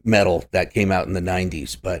 metal that came out in the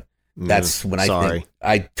 90s. But that's when I think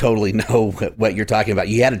I totally know what you're talking about.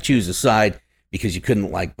 You had to choose a side because you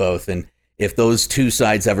couldn't like both. And if those two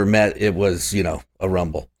sides ever met, it was, a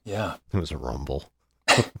rumble. Yeah. It was a rumble.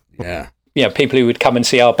 Yeah. Yeah, people who would come and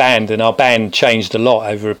see our band, and our band changed a lot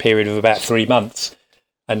over a period of about 3 months.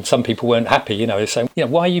 And some people weren't happy, saying,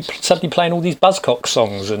 why are you suddenly playing all these Buzzcocks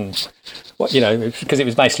songs? And what, because it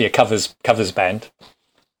was basically a covers band.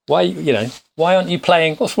 Why aren't you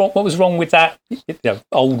playing? What was wrong with that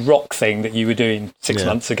old rock thing that you were doing 6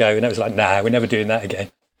 months ago? And it was like, nah, we're never doing that again.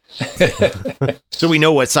 So we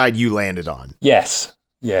know what side you landed on. Yes.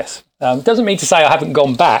 Doesn't mean to say I haven't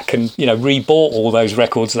gone back and rebought all those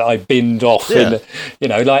records that I binned off, like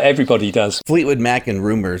everybody does. Fleetwood Mac and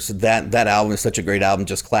Rumors. That album is such a great album,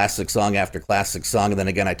 just classic song after classic song. And then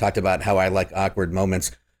again, I talked about how I like awkward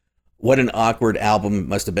moments. What an awkward album it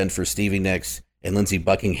must have been for Stevie Nicks and Lindsey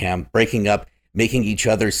Buckingham, breaking up, making each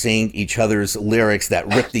other sing each other's lyrics that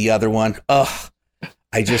ripped the other one. Ugh.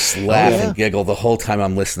 I just laugh and giggle the whole time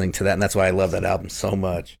I'm listening to that, and that's why I love that album so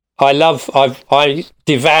much. I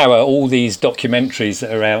devour all these documentaries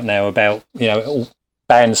that are out now about,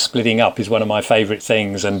 bands splitting up is one of my favourite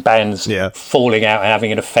things, and bands falling out and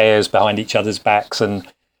having affairs behind each other's backs, and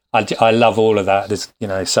I love all of that. There's,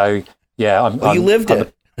 so yeah, you lived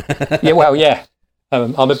it.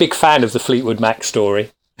 I'm a big fan of the Fleetwood Mac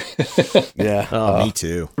story. Yeah. Oh, me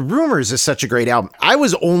too. Rumors is such a great album. I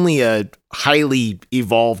was only a highly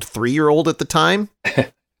evolved 3-year-old at the time,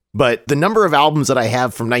 but the number of albums that I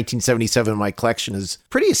have from 1977 in my collection is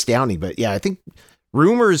pretty astounding. But yeah, I think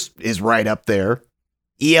Rumors is right up there.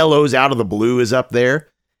 ELO's Out of the Blue is up there.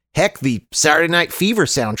 Heck, the Saturday Night Fever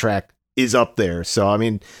soundtrack is up there. So, I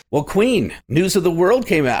mean... Well, Queen, News of the World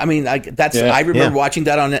came out. I mean, I remember watching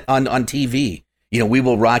that on TV. We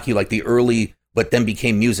Will Rock You, like the early... But then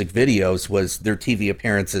became music videos was their TV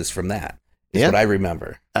appearances from that. Is what I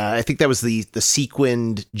remember. I think that was the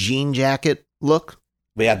sequined jean jacket look.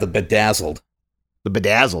 We had the bedazzled. The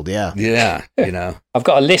bedazzled, yeah. Yeah, I've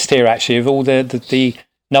got a list here, actually, of all the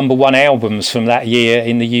number one albums from that year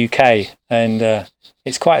in the UK. And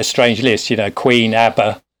it's quite a strange list. Queen,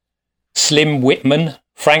 ABBA, Slim Whitman,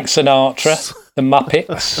 Frank Sinatra, The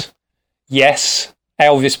Muppets, Yes,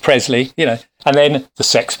 Elvis Presley, and then the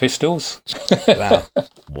Sex Pistols. Wow.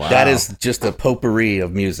 That is just a potpourri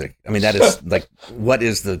of music. I mean, that is like, what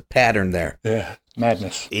is the pattern there? Yeah,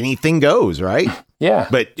 madness. Anything goes, right? Yeah.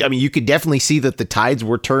 But, I mean, you could definitely see that the tides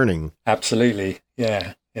were turning. Absolutely.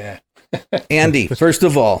 Yeah. Andy, first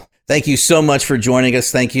of all, thank you so much for joining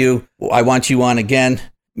us. Thank you. I want you on again.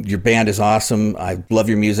 Your band is awesome. I love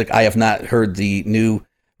your music. I have not heard the new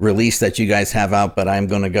release that you guys have out, but I'm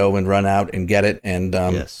going to go and run out and get it. And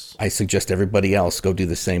I suggest everybody else go do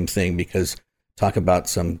the same thing, because talk about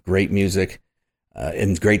some great music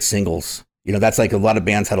and great singles. That's like a lot of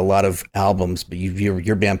bands had a lot of albums, but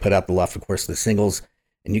your band put out the Loft, of course, the singles,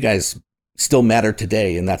 and you guys still matter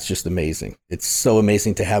today. And that's just amazing. It's so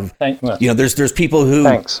amazing to have, there's people who,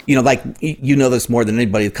 like, this more than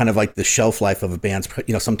anybody, kind of like the shelf life of a band's,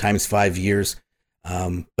 sometimes 5 years.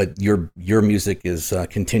 But your music is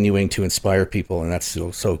continuing to inspire people, and that's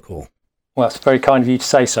so cool. Well, it's very kind of you to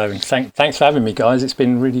say so, and thanks for having me, guys. It's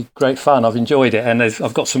been really great fun. I've enjoyed it, and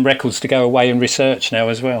I've got some records to go away and research now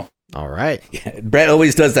as well. All right. Yeah, Brett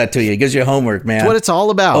always does that to you. He gives you homework, man. That's what it's all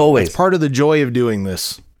about. Always. It's part of the joy of doing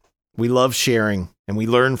this. We love sharing, and we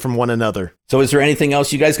learn from one another. So is there anything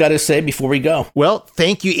else you guys got to say before we go? Well,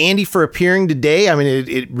 thank you, Andy, for appearing today. I mean,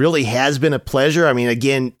 it really has been a pleasure. I mean,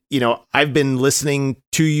 again, I've been listening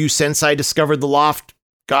to you since I discovered the Loft,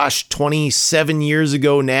 27 years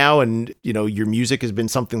ago now. And, your music has been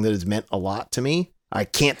something that has meant a lot to me. I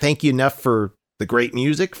can't thank you enough for the great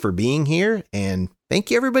music, for being here. And thank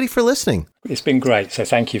you, everybody, for listening. It's been great. So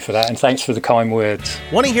thank you for that. And thanks for the kind words.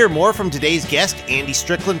 Want to hear more from today's guest, Andy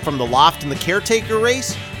Strickland from the Loft and the Caretaker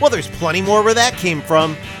race? Well, there's plenty more where that came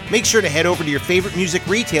from. Make sure to head over to your favorite music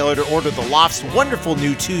retailer to order the Loft's wonderful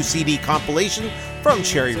new 2-CD compilation from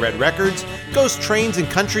Cherry Red Records, Ghost Trains and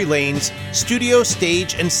Country Lanes, Studio,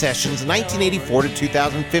 Stage, and Sessions 1984 to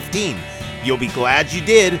 2015. You'll be glad you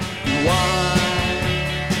did.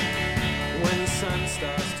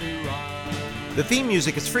 The theme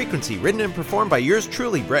music is Frequency, written and performed by yours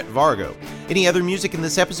truly, Brett Vargo. Any other music in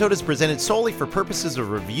this episode is presented solely for purposes of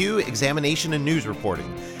review, examination, and news reporting.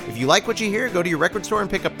 If you like what you hear, go to your record store and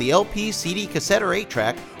pick up the LP, CD, cassette, or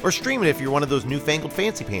 8-track, or stream it if you're one of those newfangled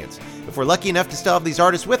fancy pants. If we're lucky enough to still have these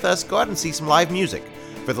artists with us, go out and see some live music.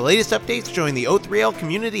 For the latest updates, join the O3L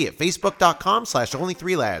community at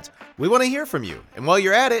facebook.com/only3lads. We want to hear from you. And while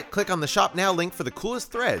you're at it, click on the Shop Now link for the coolest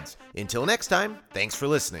threads. Until next time, thanks for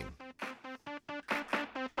listening.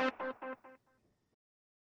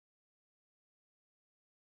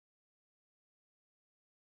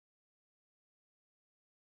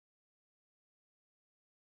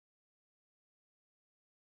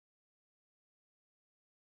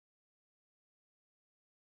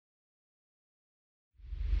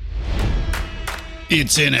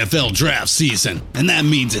 It's NFL draft season, and that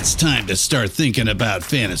means it's time to start thinking about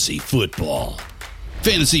fantasy football.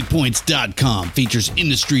 FantasyPoints.com features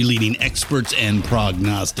industry-leading experts and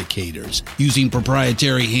prognosticators using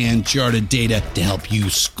proprietary hand-charted data to help you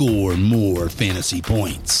score more fantasy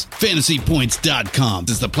points. FantasyPoints.com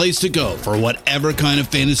is the place to go for whatever kind of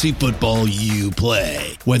fantasy football you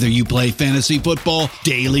play. Whether you play fantasy football,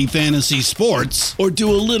 daily fantasy sports, or do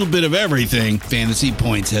a little bit of everything, Fantasy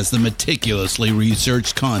Points has the meticulously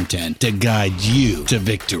researched content to guide you to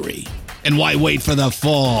victory. And why wait for the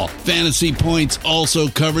fall? Fantasy Points also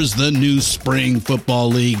covers the new spring football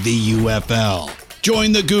league, the UFL.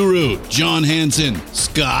 Join the guru, John Hansen,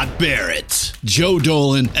 Scott Barrett, Joe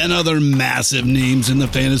Dolan, and other massive names in the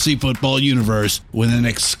fantasy football universe with an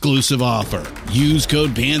exclusive offer. Use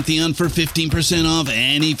code Pantheon for 15% off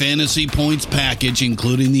any Fantasy Points package,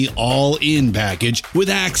 including the all-in package,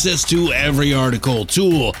 with access to every article,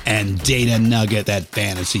 tool, and data nugget that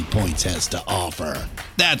Fantasy Points has to offer.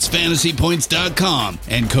 That's fantasypoints.com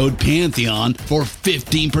and code Pantheon for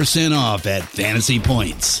 15% off at Fantasy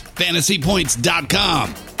Points.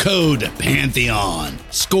 Fantasypoints.com, code Pantheon.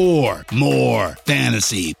 Score more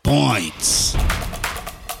fantasy points.